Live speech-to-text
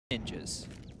ranges.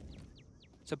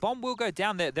 So bomb will go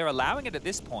down. They're allowing it at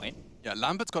this point. Yeah,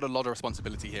 Lambert's got a lot of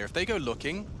responsibility here. If they go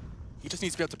looking, he just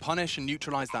needs to be able to punish and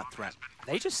neutralize that threat.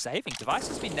 They just saving. Device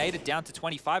has been naded down to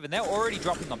 25, and they're already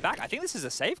dropping them back. I think this is a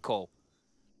save call.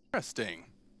 Interesting.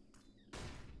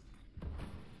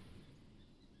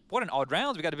 What an odd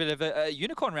round. We got a bit of a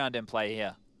unicorn round in play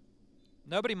here.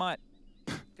 Nobody might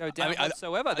go down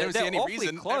whatsoever. I don't see any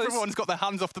reason. Close. Everyone's got their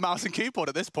hands off the mouse and keyboard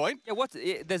at this point.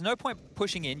 Yeah, there's no point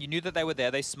pushing in. You knew that they were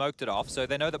there. They smoked it off, so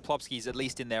they know that Plopsky's at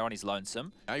least in there on his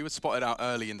lonesome. Yeah, he was spotted out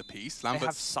early in the piece. They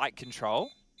have sight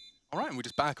control. All right, and we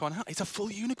just back on out. It's a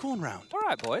full unicorn round. All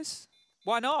right, boys.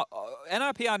 Why not?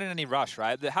 NRP aren't in any rush,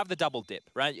 right? They have the double dip,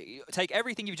 right? You take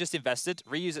everything you've just invested,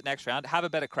 reuse it next round, have a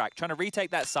better crack. Trying to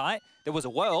retake that site. There was a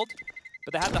world,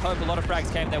 but they had the hope a lot of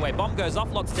frags came their way. Bomb goes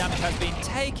off, lots of damage has been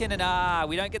taken, and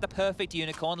we don't get the perfect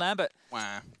unicorn land, but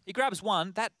wow. He grabs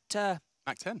one. That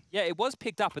Mac 10. Yeah, it was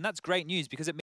picked up, and that's great news because it